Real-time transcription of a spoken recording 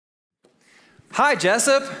Hi,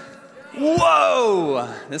 Jessup. Whoa,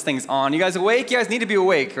 this thing's on. You guys awake? You guys need to be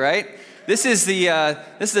awake, right? This is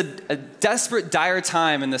a desperate, dire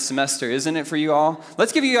time in the semester, isn't it, for you all?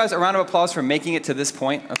 Let's give you guys a round of applause for making it to this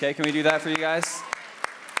point. Okay, can we do that for you guys?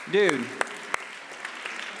 Dude,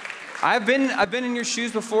 I've been in your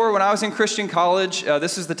shoes before. When I was in Christian college,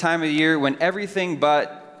 this is the time of the year when everything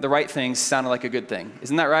but the right things sounded like a good thing.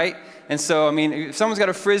 Isn't that right? And so, I mean, if someone's got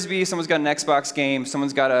a Frisbee, someone's got an Xbox game,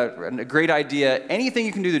 someone's got a great idea, anything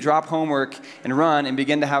you can do to drop homework and run and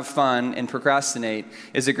begin to have fun and procrastinate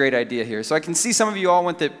is a great idea here. So I can see some of you all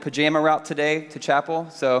went the pajama route today to chapel.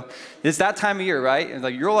 So it's that time of year, right? And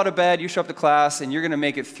like you roll out of bed, you show up to class, and you're going to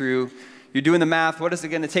make it through. You're doing the math. What is it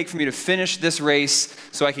going to take for me to finish this race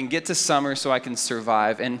so I can get to summer so I can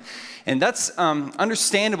survive? And that's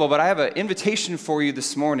understandable, but I have an invitation for you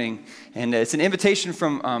this morning, and it's an invitation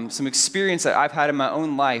from some experience that I've had in my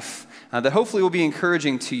own life that hopefully will be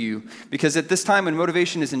encouraging to you, because at this time when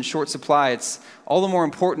motivation is in short supply, it's all the more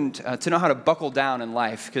important to know how to buckle down in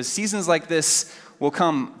life, because seasons like this will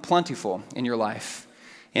come plentiful in your life.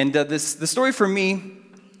 And the story for me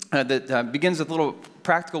that begins with a little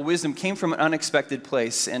practical wisdom came from an unexpected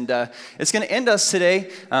place. And it's going to end us today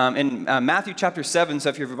in Matthew chapter 7. So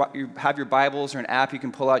if you have your Bibles or an app, you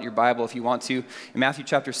can pull out your Bible if you want to in Matthew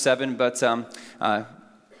chapter 7. But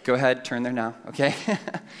go ahead, turn there now, okay?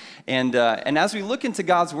 And as we look into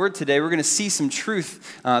God's Word today, we're going to see some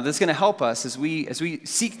truth that's going to help us as we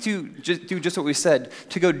seek to do just what we said,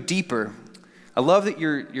 to go deeper. I love that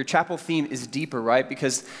your chapel theme is deeper, right?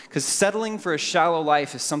 Because settling for a shallow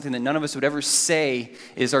life is something that none of us would ever say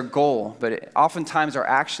is our goal. But oftentimes our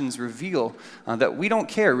actions reveal that we don't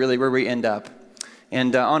care really where we end up.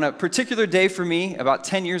 And on a particular day for me, about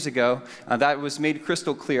 10 years ago, that was made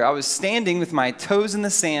crystal clear. I was standing with my toes in the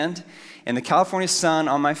sand and the California sun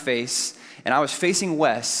on my face, and I was facing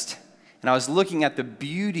west, and I was looking at the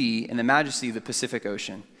beauty and the majesty of the Pacific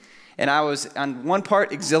Ocean. And I was, on one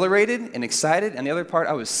part, exhilarated and excited, and the other part,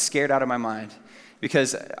 I was scared out of my mind,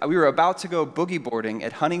 because we were about to go boogie boarding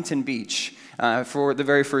at Huntington Beach for the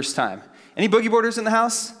very first time. Any boogie boarders in the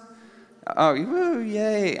house? Oh, woo,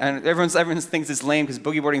 yay. And everyone thinks it's lame because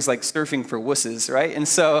boogie boarding is like surfing for wusses, right? And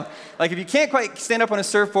so, like, if you can't quite stand up on a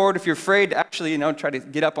surfboard, if you're afraid to actually, try to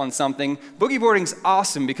get up on something, boogie boarding's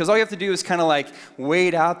awesome because all you have to do is kind of like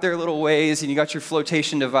wade out there a little ways, and you got your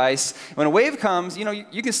flotation device. When a wave comes,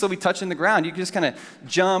 you can still be touching the ground. You can just kind of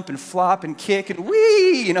jump and flop and kick and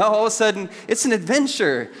whee, all of a sudden, it's an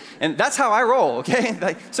adventure. And that's how I roll, okay?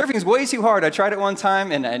 Like, surfing is way too hard. I tried it one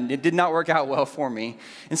time, and it did not work out well for me.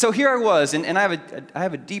 And so here I was. And I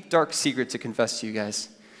have a deep, dark secret to confess to you guys.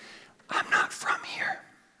 I'm not from here,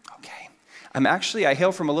 okay? I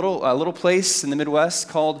hail from a little place in the Midwest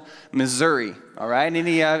called Missouri, all right?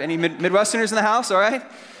 Any Midwesterners in the house, all right?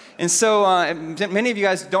 And so many of you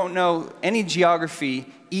guys don't know any geography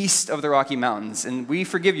east of the Rocky Mountains, and we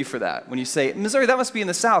forgive you for that. When you say, Missouri, that must be in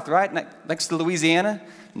the south, right? Next to Louisiana?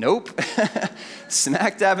 Nope.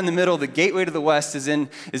 Smack dab in the middle, the gateway to the west is in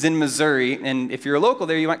Missouri, and if you're a local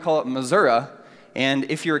there, you might call it Missouri. And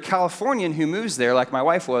if you're a Californian who moves there, like my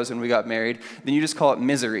wife was when we got married, then you just call it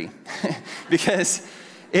misery. Because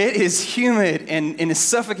it is humid and is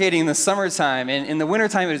suffocating in the summertime, and in the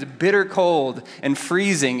wintertime it is bitter cold and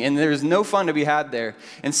freezing, and there's no fun to be had there.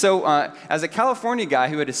 And so as a California guy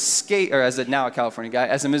who had escaped, or as a California guy,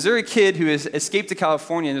 as a Missouri kid who has escaped to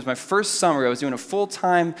California, and it was my first summer, I was doing a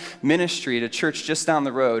full-time ministry at a church just down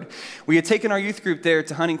the road. We had taken our youth group there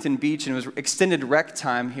to Huntington Beach, and it was extended rec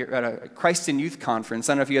time here at a Christ in Youth conference.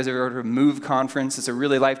 I don't know if you guys have ever heard of a MOVE conference. It's a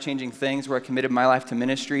really life-changing thing. It's where I committed my life to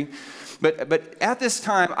ministry. But at this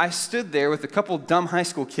time, I stood there with a couple dumb high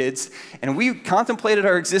school kids, and we contemplated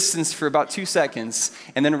our existence for about 2 seconds,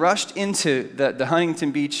 and then rushed into the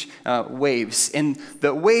Huntington Beach waves. And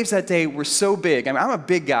the waves that day were so big. I mean, I'm a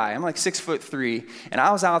big guy. I'm like 6'3", and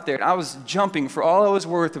I was out there, and I was jumping for all I was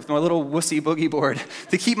worth with my little wussy boogie board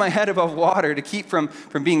to keep my head above water, to keep from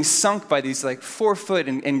being sunk by these like 4-foot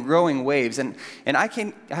and growing waves. And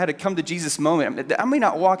I had to come to Jesus moment. I may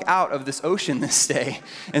not walk out of this ocean this day,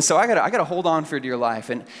 and so I got to hold on for dear life.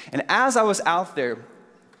 And as I was out there,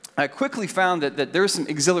 I quickly found that there's some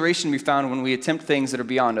exhilaration we found when we attempt things that are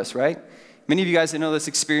beyond us, right? Many of you guys know this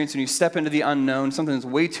experience when you step into the unknown, something that's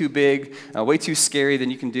way too big, way too scary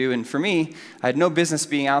than you can do. And for me, I had no business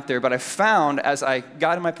being out there, but I found as I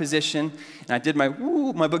got in my position and I did my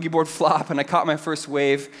boogie board flop and I caught my first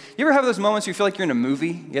wave. You ever have those moments where you feel like you're in a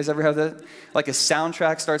movie? You guys ever have that? Like a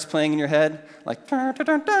soundtrack starts playing in your head? Like, da, da,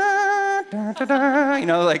 da, da,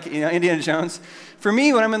 like Indiana Jones. For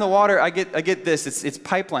me, when I'm in the water, I get this. It's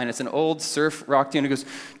pipeline. It's an old surf rock tune. It goes,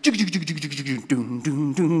 and I'm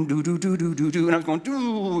going,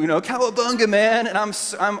 cowabunga, man. And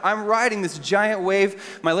I'm riding this giant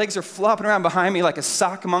wave. My legs are flopping around behind me like a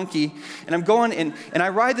sock monkey. And I'm going, and I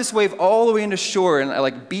ride this wave all the way into shore, and I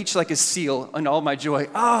like beach like a seal in all my joy.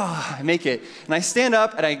 I make it. And I stand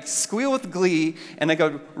up, and I squeal with glee, and I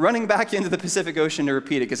go running back into the Pacific Ocean to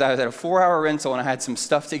repeat it, because I was at a 4-hour rental, and I had some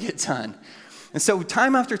stuff to get done. And so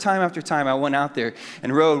time after time after time, I went out there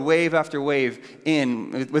and rode wave after wave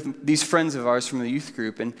in with these friends of ours from the youth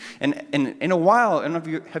group. And in a while, I don't know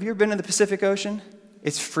if have you ever been in the Pacific Ocean?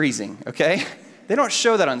 It's freezing, okay? They don't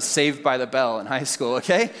show that on Saved by the Bell in high school,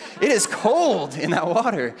 okay? It is cold in that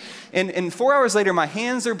water. And 4 hours later, my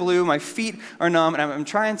hands are blue, my feet are numb, and I'm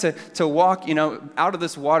trying to walk, out of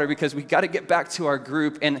this water because we got to get back to our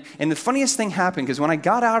group. And the funniest thing happened, because when I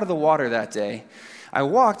got out of the water that day, I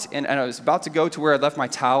walked, and I was about to go to where I left my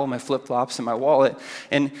towel, my flip-flops, and my wallet,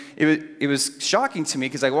 and it was shocking to me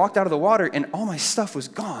because I walked out of the water, and all my stuff was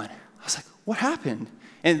gone. I was like, what happened?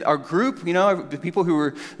 And our group, the people who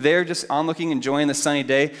were there just onlooking, enjoying the sunny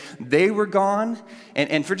day, they were gone.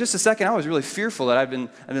 And for just a second, I was really fearful that I'd been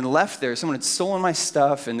left there. Someone had stolen my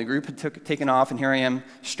stuff, and the group had taken off, and here I am,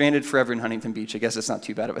 stranded forever in Huntington Beach. I guess it's not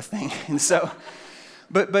too bad of a thing. And so...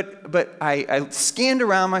 But I scanned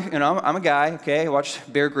around I'm a guy, okay? I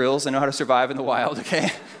watched Bear Grylls. I know how to survive in the wild, okay?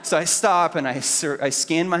 So I stop and I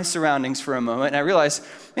scan my surroundings for a moment, and I realized,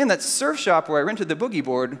 man, that surf shop where I rented the boogie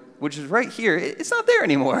board, which is right here, it's not there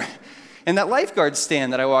anymore. And that lifeguard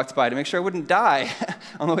stand that I walked by to make sure I wouldn't die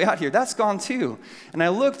on the way out here, that's gone too. And I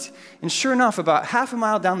looked, and sure enough, about half a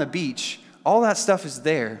mile down the beach, all that stuff is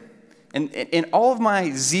there. And in all of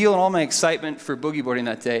my zeal and all my excitement for boogie boarding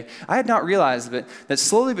that day, I had not realized that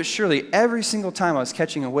slowly but surely, every single time I was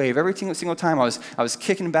catching a wave, every single time I was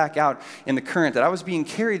kicking back out in the current, that I was being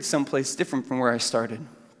carried someplace different from where I started.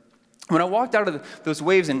 When I walked out of those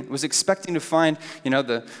waves and was expecting to find,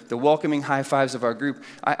 the welcoming high fives of our group,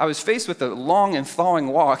 I was faced with a long and thawing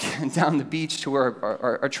walk down the beach to where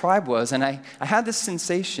our tribe was, and I had this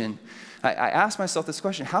sensation. I asked myself this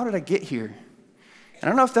question: how did I get here? And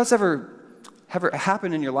I don't know if that's ever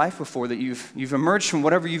happened in your life before, that you've emerged from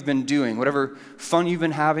whatever you've been doing, whatever fun you've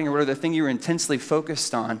been having, or whatever the thing you were intensely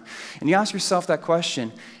focused on, and you ask yourself that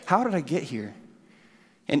question: how did I get here?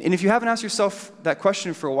 And if you haven't asked yourself that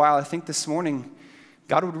question for a while, I think this morning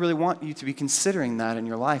God would really want you to be considering that in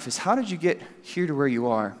your life, is how did you get here to where you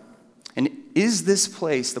are? And is this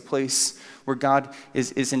place the place where God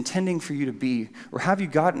is intending for you to be, or have you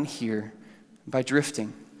gotten here by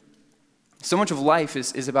drifting? So much of life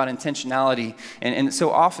is about intentionality, and so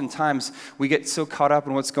oftentimes we get so caught up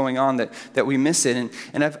in what's going on that we miss it.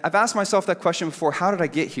 And I've asked myself that question before: how did I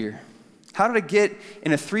get here? How did I get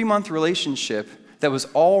in a 3-month relationship that was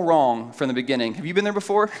all wrong from the beginning? Have you been there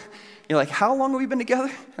before? You're like, how long have we been together?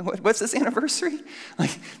 What's this anniversary?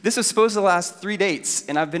 Like, this was supposed to last 3 dates,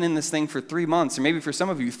 and I've been in this thing for 3 months, or maybe for some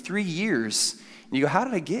of you, 3 years. And you go, how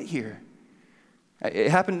did I get here?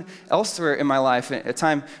 It happened elsewhere in my life at a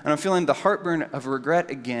time, and I'm feeling the heartburn of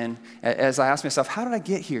regret again as I ask myself, how did I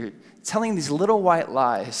get here? Telling these little white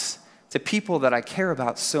lies to people that I care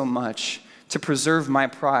about so much to preserve my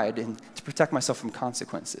pride and to protect myself from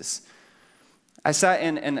consequences. I sat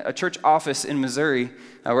in a church office in Missouri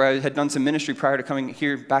where I had done some ministry prior to coming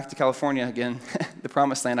here back to California again, the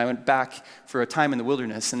promised land. I went back for a time in the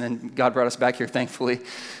wilderness, and then God brought us back here, thankfully.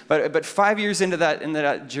 But 5 years into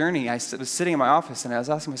that journey, I was sitting in my office, and I was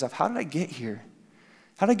asking myself, how did I get here?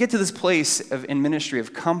 How did I get to this place in ministry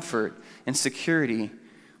of comfort and security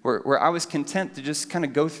where I was content to just kind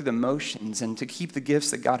of go through the motions and to keep the gifts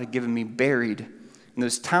that God had given me buried? And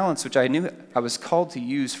those talents, which I knew I was called to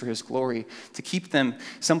use for His glory, to keep them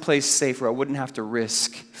someplace safe where I wouldn't have to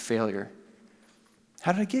risk failure.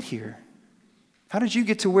 How did I get here? How did you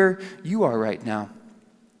get to where you are right now?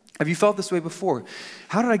 Have you felt this way before?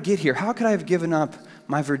 How did I get here? How could I have given up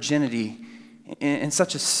my virginity in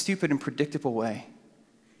such a stupid and predictable way?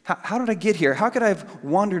 How did I get here? How could I have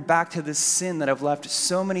wandered back to this sin that I've left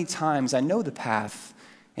so many times? I know the path.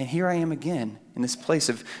 And here I am again in this place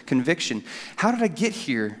of conviction. How did I get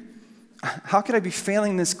here? How could I be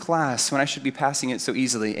failing this class when I should be passing it so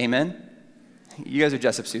easily? Amen? You guys are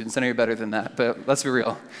Jessup students. I know you're better than that, but let's be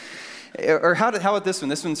real. Or how about this one?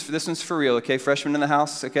 This one's for real, okay? Freshmen in the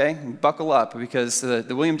house, okay? Buckle up, because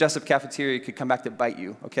the William Jessup cafeteria could come back to bite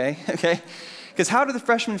you, okay? Okay? Because how did the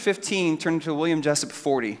freshman 15 turn into William Jessup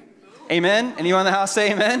 40? Amen? Anyone in the house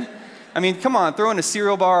say amen? I mean, come on, throw in a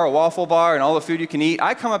cereal bar, a waffle bar, and all the food you can eat.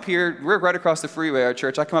 I come up here, we're right across the freeway, our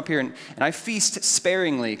church. I come up here and I feast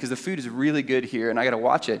sparingly because the food is really good here and I got to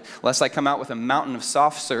watch it, lest I come out with a mountain of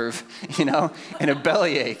soft serve, and a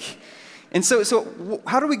bellyache. And so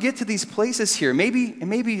how do we get to these places here?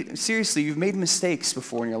 Maybe seriously, you've made mistakes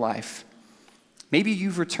before in your life. Maybe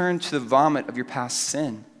you've returned to the vomit of your past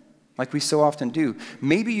sin, like we so often do.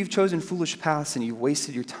 Maybe you've chosen foolish paths and you've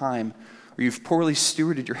wasted your time, or you've poorly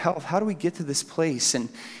stewarded your health. How do we get to this place? And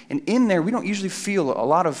in there, we don't usually feel a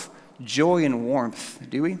lot of joy and warmth,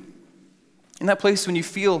 do we? In that place when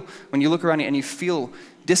you look around you and you feel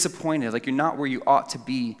disappointed, like you're not where you ought to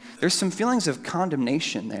be, there's some feelings of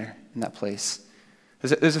condemnation there in that place.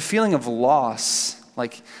 There's a feeling of loss,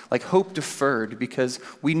 like hope deferred, because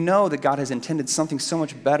we know that God has intended something so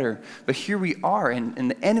much better, but here we are, and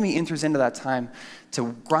the enemy enters into that time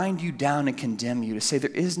to grind you down and condemn you, to say there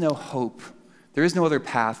is no hope, there is no other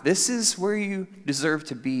path, this is where you deserve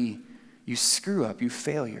to be, you screw up, you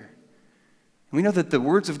failure. And we know that the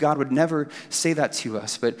words of God would never say that to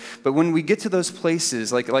us, but when we get to those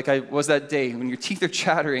places, like I was that day, when your teeth are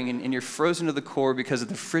chattering and you're frozen to the core because of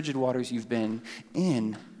the frigid waters you've been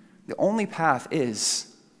in, the only path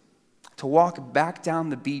is to walk back down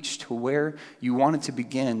the beach to where you wanted to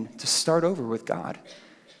begin, to start over with God.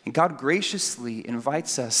 And God graciously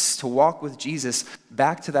invites us to walk with Jesus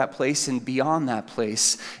back to that place and beyond that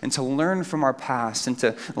place, and to learn from our past and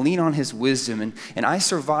to lean on his wisdom. And I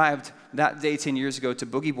survived that day 10 years ago to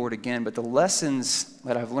boogie board again, but the lessons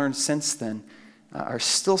that I've learned since then are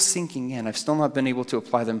still sinking in. I've still not been able to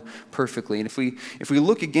apply them perfectly. And if we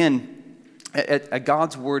look again at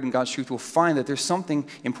God's word and God's truth, we'll find that there's something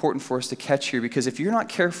important for us to catch here, because if you're not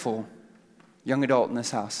careful, young adult in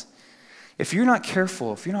this house, if you're not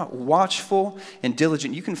careful, if you're not watchful and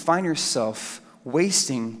diligent, you can find yourself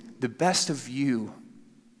wasting the best of you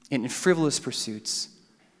in frivolous pursuits.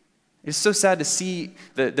 It's so sad to see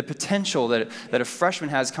the potential that a freshman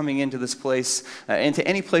has coming into this place, into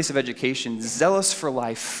any place of education, zealous for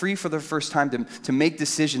life, free for the first time to make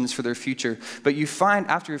decisions for their future. But you find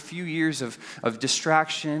after a few years of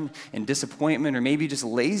distraction and disappointment, or maybe just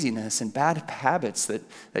laziness and bad habits, that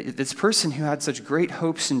this person who had such great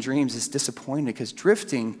hopes and dreams is disappointed, because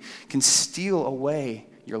drifting can steal away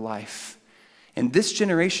your life. And this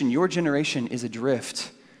generation, your generation, is adrift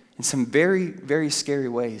in some very, very scary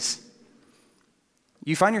ways.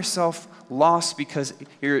 You find yourself lost because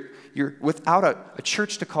you're without a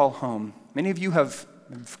church to call home. Many of you have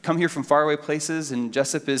come here from faraway places, and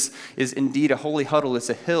Jessup is indeed a holy huddle. It's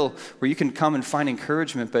a hill where you can come and find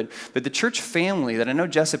encouragement. But the church family that I know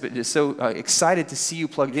Jessup is so excited to see you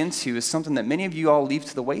plugged into is something that many of you all leave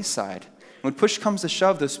to the wayside. When push comes to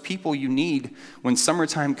shove, those people you need when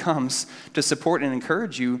summertime comes to support and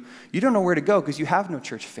encourage you, you don't know where to go because you have no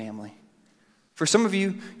church family. For some of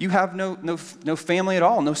you, you have no family at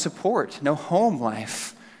all, no support, no home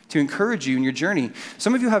life to encourage you in your journey.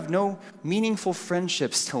 Some of you have no meaningful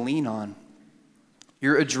friendships to lean on.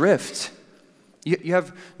 You're adrift. You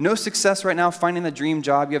have no success right now finding the dream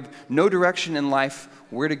job. You have no direction in life,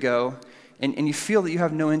 where to go, and you feel that you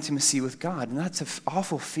have no intimacy with God, and that's an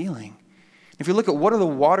awful feeling. If you look at what are the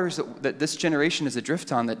waters that this generation is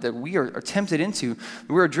adrift on, that we are tempted into,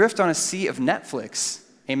 we're adrift on a sea of Netflix.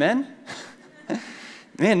 Amen?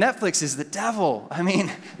 Man, Netflix is the devil. I mean,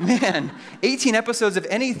 man, 18 episodes of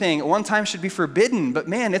anything at one time should be forbidden, but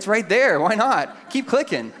man, it's right there. Why not? Keep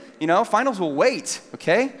clicking. Finals will wait,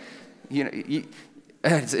 okay?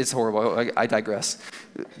 It's horrible. I digress.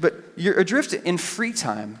 But you're adrift in free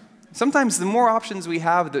time. Sometimes the more options we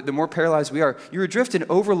have, the more paralyzed we are. You're adrift in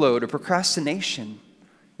overload or procrastination.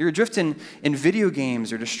 You're adrift in video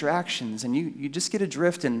games or distractions, and you just get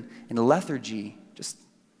adrift in lethargy, just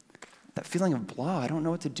that feeling of blah, I don't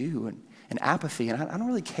know what to do, and apathy, and I don't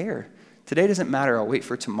really care. Today doesn't matter, I'll wait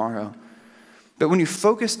for tomorrow. But when you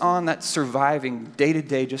focus on that surviving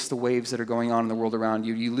day-to-day, just the waves that are going on in the world around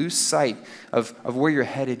you, you lose sight of where you're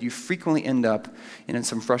headed. You frequently end up in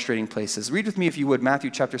some frustrating places. Read with me, if you would,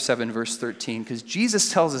 Matthew chapter 7, verse 13, because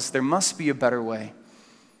Jesus tells us there must be a better way.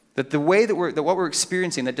 That the way that what we're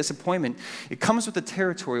experiencing, that disappointment, it comes with the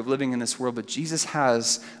territory of living in this world, but Jesus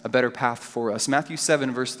has a better path for us. Matthew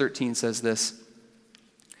 7, verse 13 says this.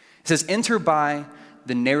 It says, "Enter by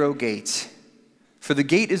the narrow gate, for the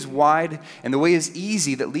gate is wide and the way is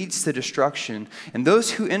easy that leads to destruction, and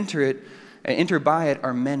those who enter by it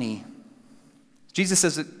are many." Jesus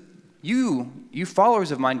says that you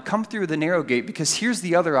followers of mine, come through the narrow gate, because here's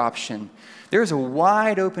the other option. There is a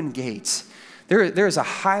wide open gate. There is a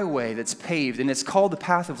highway that's paved, and it's called the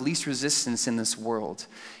path of least resistance in this world.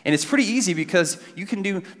 And it's pretty easy because you can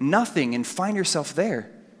do nothing and find yourself there.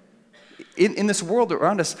 in this world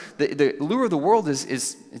around us, the lure of the world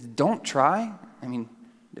is don't try. I mean,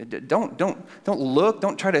 don't look.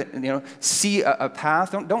 Don't try to see a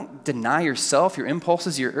path. Don't deny yourself, your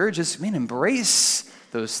impulses, your urges. Man, embrace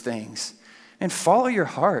those things and follow your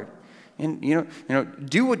heart. And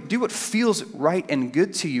do what feels right and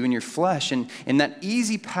good to you in your flesh, and that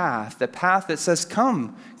easy path, the path that says,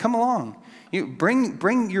 come along. You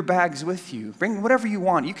bring your bags with you. Bring whatever you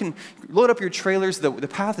want. You can load up your trailers. The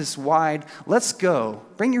path is wide. Let's go.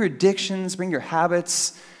 Bring your addictions. Bring your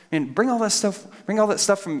habits. And bring all that stuff. Bring all that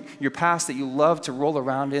stuff from your past that you love to roll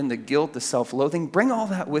around in, the guilt, the self-loathing. Bring all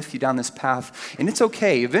that with you down this path. And it's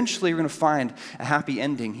okay. Eventually, you're going to find a happy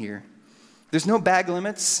ending here. There's no bag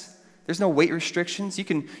limits. There's no weight restrictions. You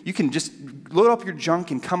can just load up your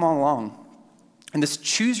junk and come on along. And this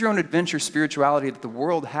choose your own adventure spirituality that the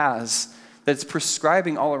world has, that's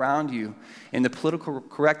prescribing all around you in the political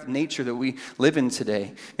correct nature that we live in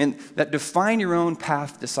today, and that define your own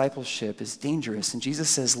path discipleship is dangerous. And Jesus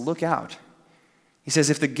says, look out. He says,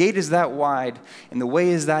 if the gate is that wide and the way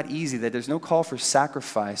is that easy, that there's no call for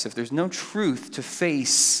sacrifice, if there's no truth to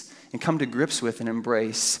face and come to grips with and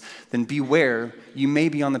embrace, then beware, you may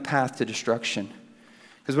be on the path to destruction.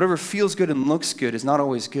 Because whatever feels good and looks good is not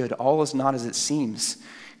always good. All is not as it seems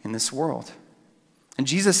in this world. And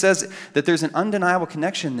Jesus says that there's an undeniable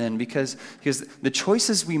connection then, because the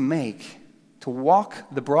choices we make to walk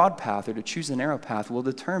the broad path or to choose the narrow path will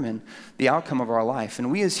determine the outcome of our life. And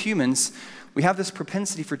we as humans, we have this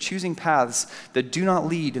propensity for choosing paths that do not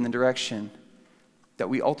lead in the direction that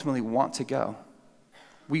we ultimately want to go.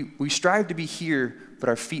 We strive to be here, but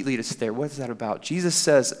our feet lead us there. What is that about? Jesus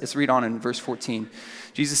says, let's read on in verse 14.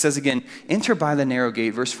 Jesus says again, enter by the narrow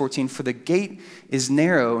gate, verse 14, for the gate is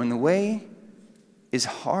narrow and the way is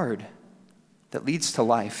hard that leads to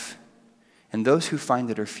life, and those who find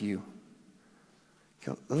it are few.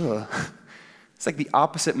 You go, ugh. It's like the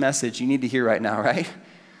opposite message you need to hear right now, right?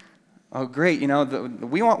 Oh, great,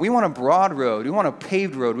 we want a broad road. We want a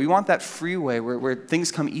paved road. We want that freeway where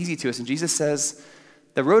things come easy to us. And Jesus says,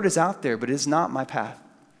 the road is out there, but it is not my path.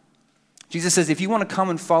 Jesus says, if you want to come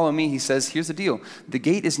and follow me, he says, here's the deal. The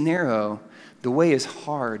gate is narrow. The way is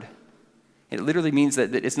hard. It literally means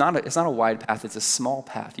that it's not a wide path, it's a small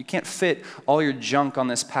path. You can't fit all your junk on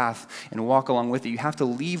this path and walk along with it. You have to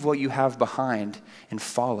leave what you have behind and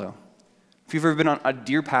follow. If you've ever been on a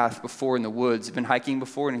deer path before in the woods, you've been hiking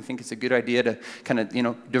before and you think it's a good idea to kind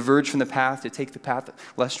of, diverge from the path, to take the path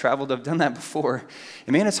less traveled, I've done that before.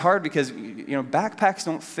 And man, it's hard because, backpacks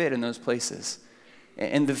don't fit in those places.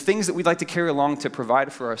 And the things that we'd like to carry along to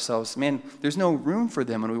provide for ourselves, man, there's no room for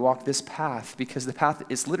them when we walk this path, because the path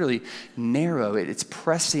is literally narrow. It's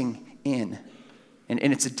pressing in. And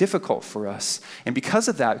it's difficult for us. And because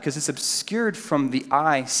of that, because it's obscured from the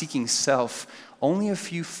eye seeking self, only a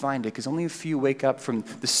few find it, because only a few wake up from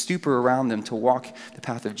the stupor around them to walk the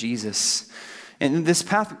path of Jesus. And this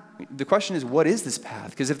path, the question is, what is this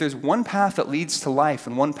path? Because if there's one path that leads to life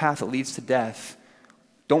and one path that leads to death,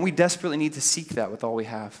 don't we desperately need to seek that with all we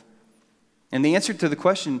have? And the answer to the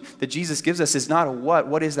question that Jesus gives us is not a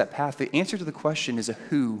what is that path? The answer to the question is a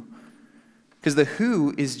who. Because the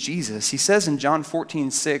who is Jesus. He says in John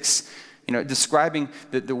 14:6, describing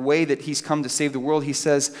the way that he's come to save the world, he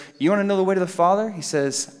says, you want to know the way to the Father? He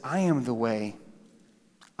says, I am the way.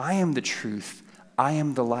 I am the truth. I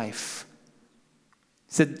am the life.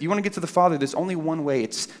 He said, you want to get to the Father? There's only one way.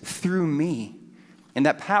 It's through me. And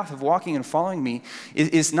that path of walking and following me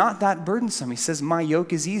is not that burdensome. He says, my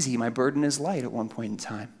yoke is easy, my burden is light at one point in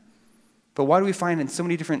time. But why do we find in so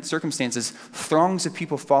many different circumstances throngs of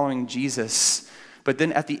people following Jesus, but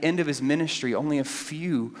then at the end of his ministry, only a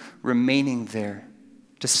few remaining there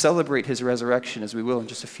to celebrate his resurrection, as we will in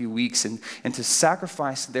just a few weeks, and to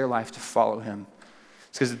sacrifice their life to follow him?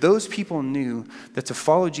 It's because those people knew that to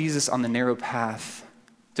follow Jesus on the narrow path,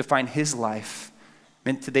 to find his life,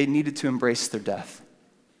 meant that they needed to embrace their death.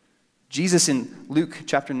 Jesus in Luke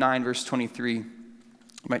chapter 9, verse 23, you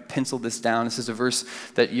might pencil this down. This is a verse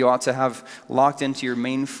that you ought to have locked into your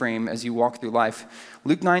mainframe as you walk through life.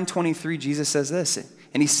 Luke 9:23, Jesus says this,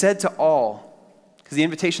 and he said to all, because the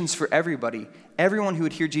invitation's for everybody, everyone who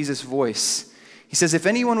would hear Jesus' voice. He says, if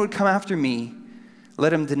anyone would come after me,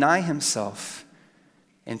 let him deny himself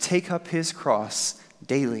and take up his cross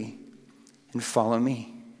daily and follow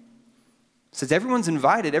me. It says everyone's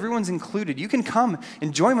invited, everyone's included. You can come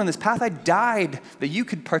and join me on this path. I died that you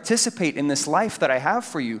could participate in this life that I have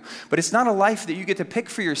for you. But it's not a life that you get to pick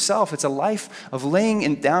for yourself. It's a life of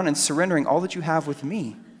laying down and surrendering all that you have with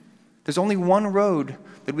me. There's only one road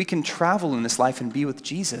that we can travel in this life and be with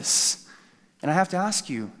Jesus. And I have to ask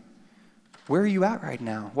you, where are you at right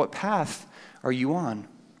now? What path are you on?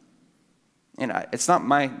 And it's not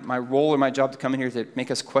my role or my job to come in here to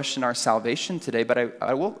make us question our salvation today, but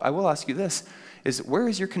I will ask you this, is where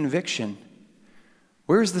is your conviction?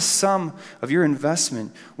 Where is the sum of your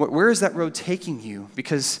investment? Where is that road taking you?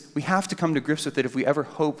 Because we have to come to grips with it if we ever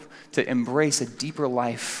hope to embrace a deeper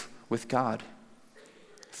life with God.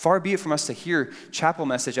 Far be it from us to hear chapel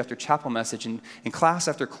message after chapel message and class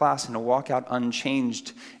after class and to walk out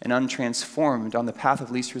unchanged and untransformed on the path of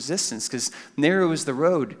least resistance, because narrow is the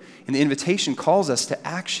road and the invitation calls us to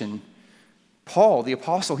action. Paul, the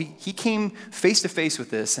apostle, he came face to face with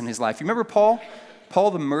this in his life. You remember Paul? Paul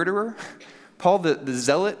the murderer? Paul the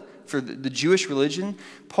zealot for the Jewish religion?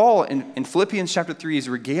 Paul in Philippians chapter 3 is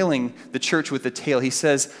regaling the church with the tale. He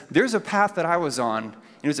says, there's a path that I was on, and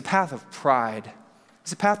it was a path of pride.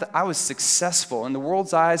 It's a path that I was successful. In the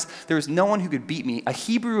world's eyes, there was no one who could beat me. A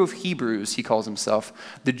Hebrew of Hebrews, he calls himself.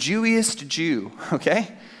 The Jewiest Jew, okay?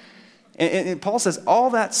 And Paul says, all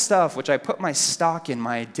that stuff which I put my stock in,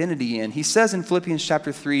 my identity in, he says in Philippians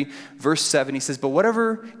chapter 3, verse 7, he says, but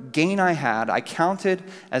whatever gain I had, I counted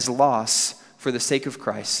as loss for the sake of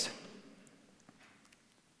Christ.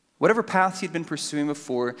 Whatever paths he'd been pursuing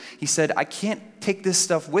before, he said, I can't take this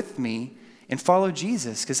stuff with me and follow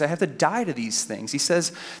Jesus, because I have to die to these things. He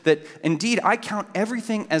says that, indeed, I count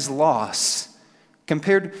everything as loss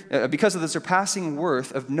because of the surpassing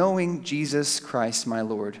worth of knowing Jesus Christ, my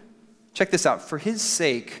Lord. Check this out. For his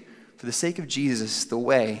sake, for the sake of Jesus, the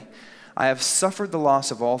way, I have suffered the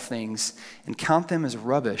loss of all things and count them as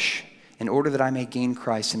rubbish in order that I may gain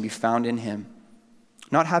Christ and be found in him,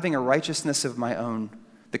 not having a righteousness of my own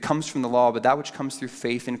that comes from the law, but that which comes through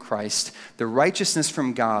faith in Christ, the righteousness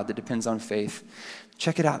from God that depends on faith.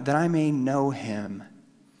 Check it out, that I may know him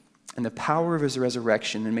and the power of his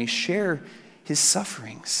resurrection and may share his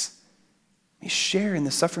sufferings. May share in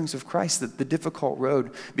the sufferings of Christ, the difficult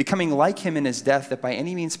road, becoming like him in his death, that by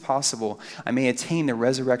any means possible I may attain the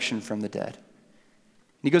resurrection from the dead.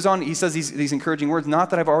 And he goes on, he says these encouraging words,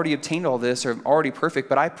 not that I've already obtained all this or I'm already perfect,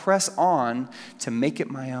 but I press on to make it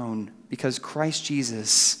my own because Christ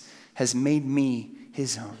Jesus has made me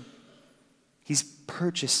his own. He's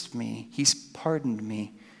purchased me. He's pardoned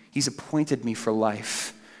me. He's appointed me for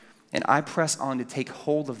life. And I press on to take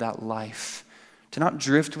hold of that life, to not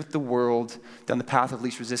drift with the world down the path of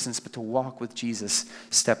least resistance, but to walk with Jesus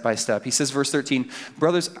step by step. He says, verse 13,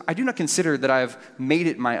 brothers, I do not consider that I have made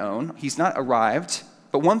it my own. He's not arrived.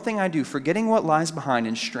 But one thing I do, forgetting what lies behind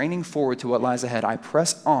and straining forward to what lies ahead, I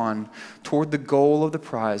press on toward the goal of the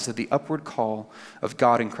prize of the upward call of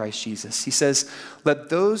God in Christ Jesus. He says, let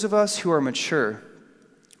those of us who are mature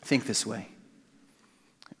think this way.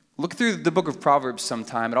 Look through the book of Proverbs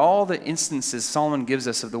sometime at all the instances Solomon gives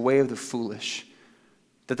us of the way of the foolish.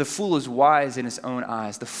 That the fool is wise in his own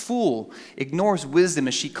eyes. The fool ignores wisdom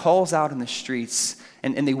as she calls out in the streets,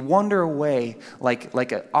 and they wander away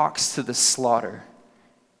like an ox to the slaughter,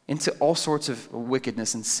 into all sorts of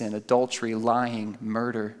wickedness and sin, adultery, lying,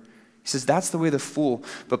 murder. He says that's the way of the fool.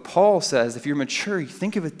 But Paul says if you're mature, you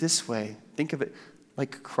think of it this way. Think of it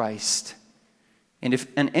like Christ. And if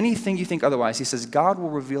anything you think otherwise, he says God will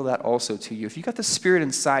reveal that also to you. If you got the Spirit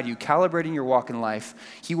inside you, calibrating your walk in life,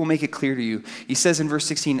 he will make it clear to you. He says in verse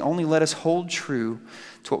 16, only let us hold true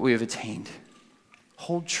to what we have attained.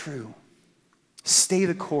 Hold true. Stay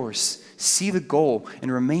the course. See the goal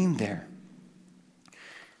and remain there.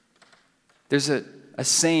 There's a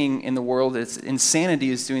saying in the world, it's insanity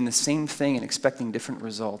is doing the same thing and expecting different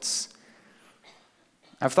results.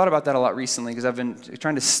 I've thought about that a lot recently because I've been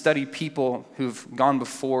trying to study people who've gone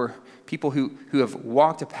before, people who have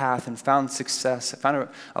walked a path and found success, found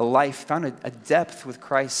a life, found a depth with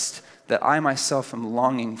Christ that I myself am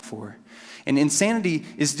longing for. And insanity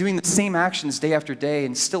is doing the same actions day after day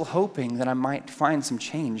and still hoping that I might find some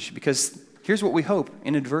change, because here's what we hope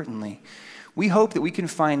inadvertently. We hope that we can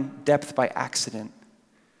find depth by accident.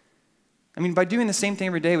 I mean, by doing the same thing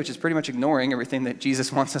every day, which is pretty much ignoring everything that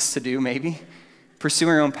Jesus wants us to do, maybe,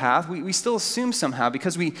 pursuing our own path, we still assume somehow,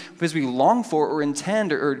 because we long for or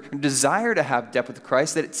intend or desire to have depth with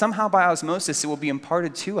Christ, that somehow by osmosis it will be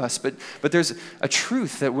imparted to us. But there's a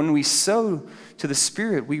truth that when we sow to the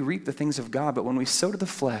Spirit, we reap the things of God. But when we sow to the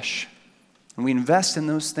flesh, and we invest in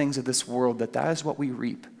those things of this world, that is what we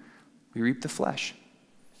reap. We reap the flesh.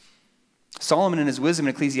 Solomon in his wisdom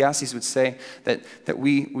in Ecclesiastes would say that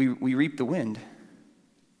we reap the wind.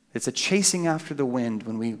 It's a chasing after the wind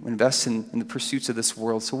when we invest in the pursuits of this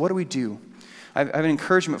world. So what do? I have an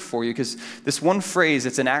encouragement for you, because this one phrase,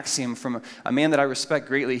 it's an axiom from a man that I respect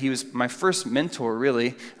greatly. He was my first mentor,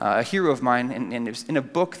 really, a hero of mine, and it was in a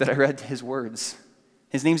book that I read his words.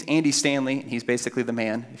 His name's Andy Stanley, and he's basically the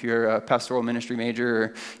man. If you're a pastoral ministry major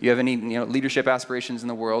or you have any leadership aspirations in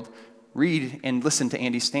the world, read and listen to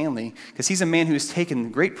Andy Stanley, because he's a man who has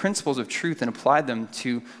taken great principles of truth and applied them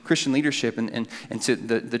to Christian leadership and to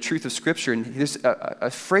the truth of Scripture. And there's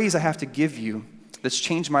a phrase I have to give you that's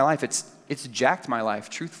changed my life. It's jacked my life,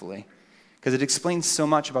 truthfully, because it explains so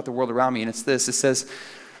much about the world around me. And it's this. It says,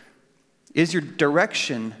 "It is your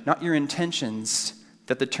direction, not your intentions,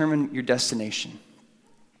 that determine your destination."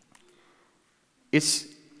 It's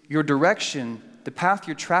your direction, the path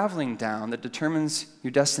you're traveling down, that determines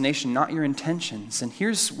your destination, not your intentions. And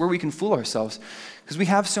here's where we can fool ourselves, because we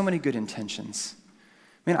have so many good intentions.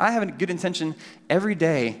 Man, I have a good intention every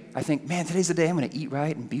day. I think, man, today's the day I'm going to eat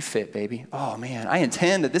right and be fit, baby. Oh, man, I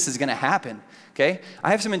intend that this is going to happen, okay?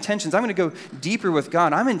 I have some intentions. I'm going to go deeper with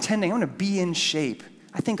God. I'm going to be in shape.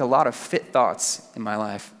 I think a lot of fit thoughts in my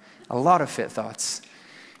life, a lot of fit thoughts.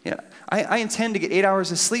 You know, I intend to get 8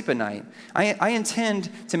 hours of sleep a night. I intend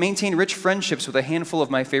to maintain rich friendships with a handful of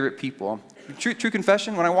my favorite people. True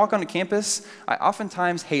confession, when I walk onto campus, I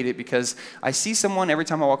oftentimes hate it because I see someone every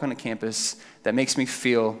time I walk onto campus that makes me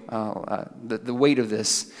feel the weight of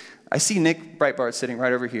this. I see Nick Breitbart sitting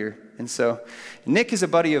right over here. And so Nick is a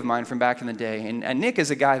buddy of mine from back in the day. And Nick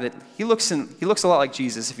is a guy that, he looks a lot like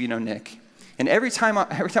Jesus, if you know Nick. And every time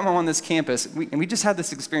I'm on this campus, we just had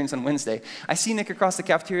this experience on Wednesday, I see Nick across the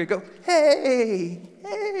cafeteria go, hey,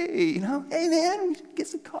 you know, hey man, we should get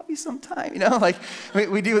some coffee sometime, you know, like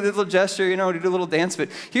we do a little gesture, you know, we do a little dance, but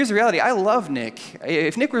here's the reality, I love Nick.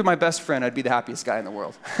 If Nick were my best friend, I'd be the happiest guy in the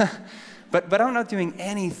world. but I'm not doing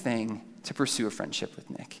anything to pursue a friendship with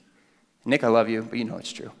Nick. Nick, I love you, but you know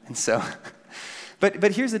it's true. And so,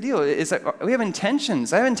 but here's the deal, is that we have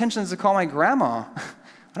intentions. I have intentions to call my grandma.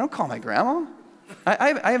 I don't call my grandma.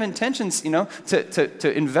 I have intentions, you know,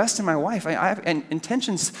 to invest in my wife. I have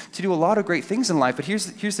intentions to do a lot of great things in life. But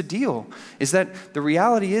here's the deal, is that the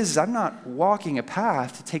reality is I'm not walking a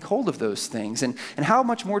path to take hold of those things. And how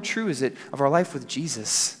much more true is it of our life with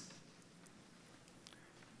Jesus?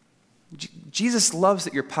 Jesus loves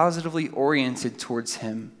that you're positively oriented towards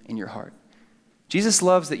him in your heart. Jesus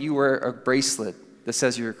loves that you wear a bracelet that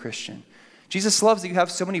says you're a Christian. Jesus loves that you have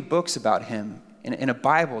so many books about him in a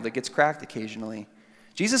Bible that gets cracked occasionally.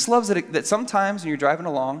 Jesus loves that sometimes when you're driving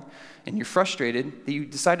along and you're frustrated, that you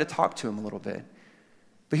decide to talk to him a little bit.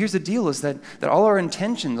 But here's the deal, is that all our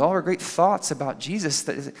intentions, all our great thoughts about Jesus,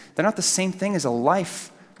 they're not the same thing as a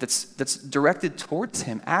life that's directed towards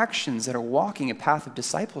him, actions that are walking a path of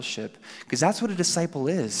discipleship, because that's what a disciple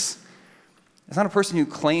is. It's not a person who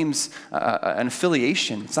claims an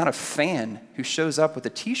affiliation. It's not a fan who shows up with a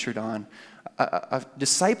t-shirt on. A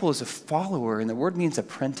disciple is a follower, and the word means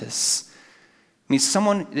apprentice. It means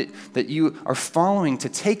someone that you are following to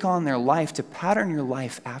take on their life, to pattern your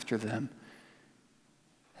life after them.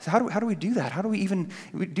 So how do we do that? How do we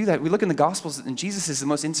do that? We look in the Gospels, and Jesus is the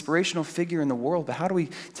most inspirational figure in the world, but how do we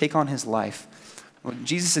take on his life? Well,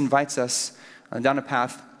 Jesus invites us down a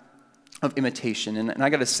path of imitation, and I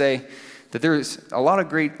got to say that there's a lot of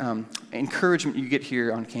great encouragement you get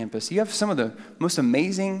here on campus. You have some of the most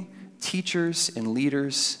amazing teachers and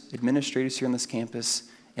leaders, administrators here on this campus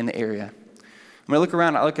in the area. When I look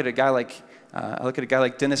around, I look at a guy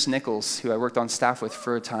like Dennis Nichols, who I worked on staff with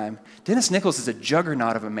for a time. Dennis Nichols is a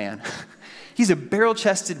juggernaut of a man. He's a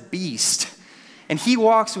barrel-chested beast, and he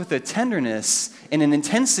walks with a tenderness and an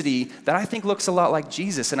intensity that I think looks a lot like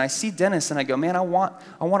Jesus. And I see Dennis, and I go, man, I want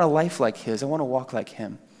a life like his. I want to walk like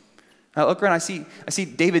him. I look around, I see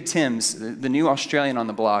David Timms, the new Australian on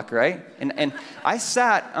the block, right? And I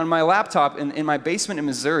sat on my laptop in my basement in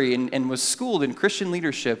Missouri and was schooled in Christian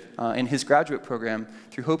leadership in his graduate program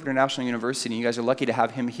through Hope International University. And you guys are lucky to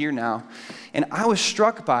have him here now. And I was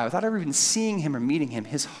struck by, without ever even seeing him or meeting him,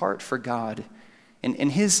 his heart for God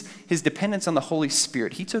and his dependence on the Holy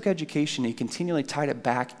Spirit. He took education and he continually tied it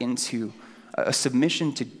back into a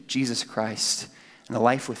submission to Jesus Christ and a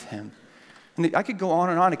life with him. And I could go on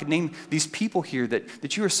and on. I could name these people here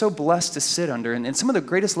that you are so blessed to sit under. And some of the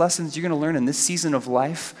greatest lessons you're going to learn in this season of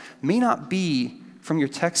life may not be from your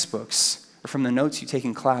textbooks or from the notes you take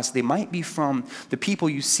in class. They might be from the people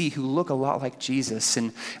you see who look a lot like Jesus.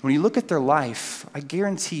 And when you look at their life, I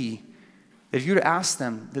guarantee that if you were to ask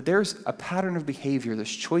them, that there's a pattern of behavior,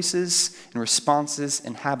 there's choices and responses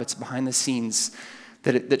and habits behind the scenes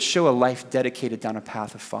that show a life dedicated down a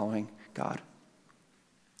path of following God.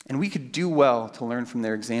 And we could do well to learn from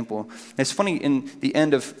their example. And it's funny, in the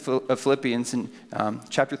end of Philippians, in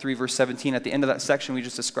chapter 3, verse 17, at the end of that section we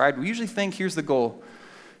just described, we usually think, here's the goal.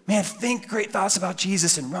 Man, think great thoughts about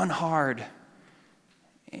Jesus and run hard.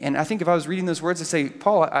 And I think if I was reading those words, I'd say,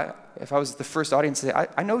 Paul, if I was the first audience, I'd say,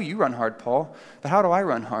 I know you run hard, Paul, but how do I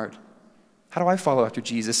run hard? How do I follow after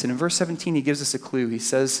Jesus? And in verse 17, he gives us a clue. He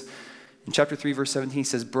says, In chapter 3, verse 17, he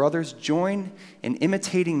says, brothers, join in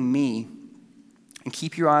imitating me and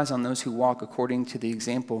keep your eyes on those who walk according to the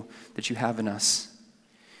example that you have in us.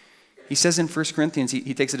 He says in 1 Corinthians,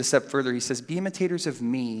 he takes it a step further. He says, be imitators of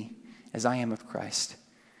me as I am of Christ.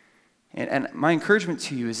 And my encouragement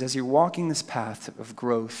to you is as you're walking this path of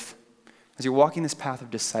growth, as you're walking this path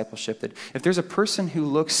of discipleship, that if there's a person who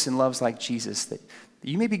looks and loves like Jesus, that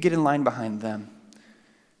you maybe get in line behind them.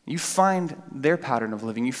 You find their pattern of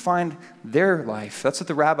living. You find their life. That's what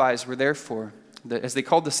the rabbis were there for. As they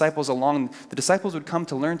called disciples along, the disciples would come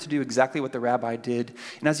to learn to do exactly what the rabbi did.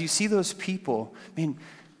 And as you see those people,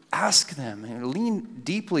 ask them and lean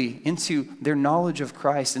deeply into their knowledge of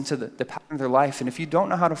Christ, into the pattern of their life. And if you don't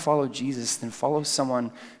know how to follow Jesus, then follow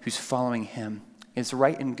someone who's following him. It's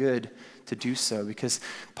right and good to do so, because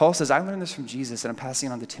Paul says, I learned this from Jesus and I'm passing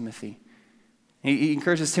it on to Timothy. He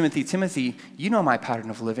encourages Timothy, you know my pattern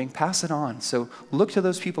of living, pass it on. So look to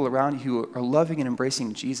those people around you who are loving and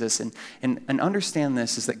embracing Jesus, and understand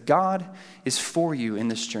this, is that God is for you in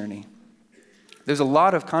this journey. There's a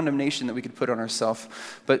lot of condemnation that we could put on ourselves,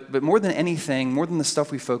 but more than anything, more than the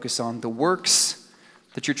stuff we focus on, the works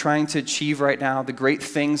that you're trying to achieve right now, the great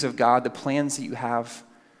things of God, the plans that you have,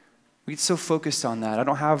 we get so focused on that. I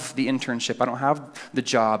don't have the internship. I don't have the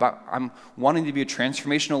job. I'm wanting to be a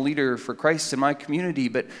transformational leader for Christ in my community,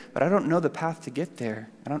 but I don't know the path to get there.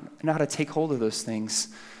 I don't know how to take hold of those things.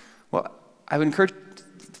 Well, I would encourage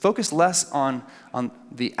focus less on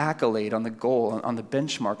the accolade, on the goal, on the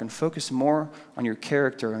benchmark, and focus more on your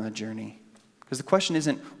character on the journey. Because the question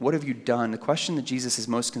isn't, what have you done? The question that Jesus is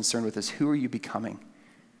most concerned with is, who are you becoming?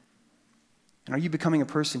 And are you becoming a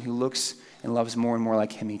person who looks and loves more and more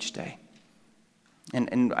like him each day?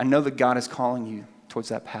 And I know that God is calling you towards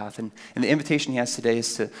that path. And the invitation he has today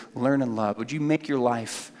is to learn and love. Would you make your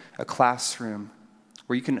life a classroom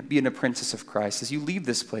where you can be an apprentice of Christ? As you leave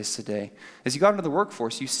this place today, as you got into the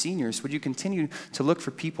workforce, you seniors, would you continue to look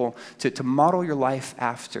for people to model your life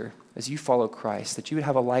after as you follow Christ, that you would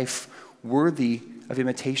have a life worthy of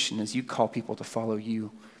imitation as you call people to follow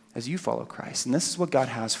you, as you follow Christ. And this is what God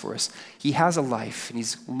has for us. He has a life, and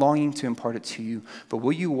he's longing to impart it to you, but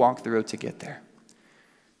will you walk the road to get there?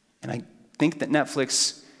 And I think that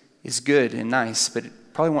Netflix is good and nice, but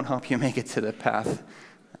it probably won't help you make it to the path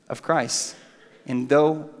of Christ. And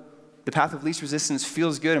though the path of least resistance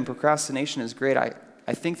feels good and procrastination is great, I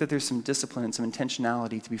think that there's some discipline and some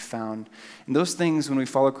intentionality to be found. And those things, when we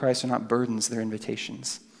follow Christ, are not burdens, they're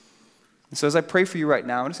invitations. And so as I pray for you right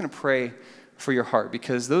now, I'm just going to pray for your heart,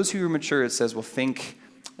 because those who are mature, it says, will think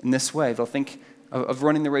in this way. They'll think of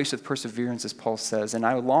running the race with perseverance, as Paul says. And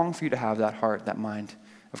I long for you to have that heart, that mind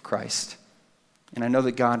of Christ. And I know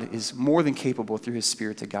that God is more than capable through his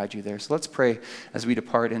Spirit to guide you there. So let's pray as we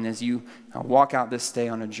depart and as you walk out this day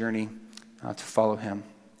on a journey to follow him.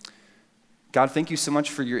 God, thank you so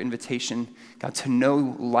much for your invitation, God, to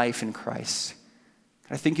know life in Christ.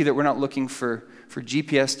 I thank you that we're not looking for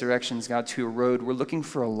GPS directions, God, to a road. We're looking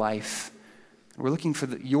for a life. We're looking for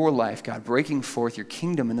your life, God, breaking forth your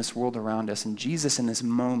kingdom in this world around us. And Jesus in this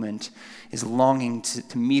moment is longing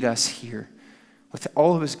to meet us here with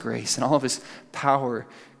all of his grace and all of his power,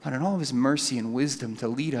 God, and all of his mercy and wisdom to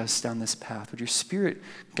lead us down this path. Would your Spirit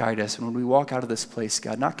guide us? And when we walk out of this place,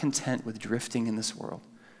 God, not content with drifting in this world,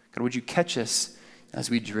 God, would you catch us as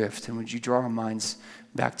we drift? And would you draw our minds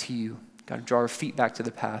back to you? God, draw our feet back to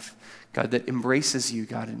the path, God, that embraces you,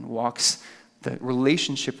 God, and walks the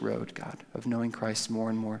relationship road, God, of knowing Christ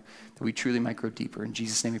more and more, that we truly might grow deeper. In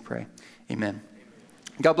Jesus' name we pray. Amen.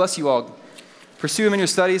 God bless you all. Pursue him in your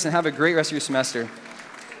studies and have a great rest of your semester.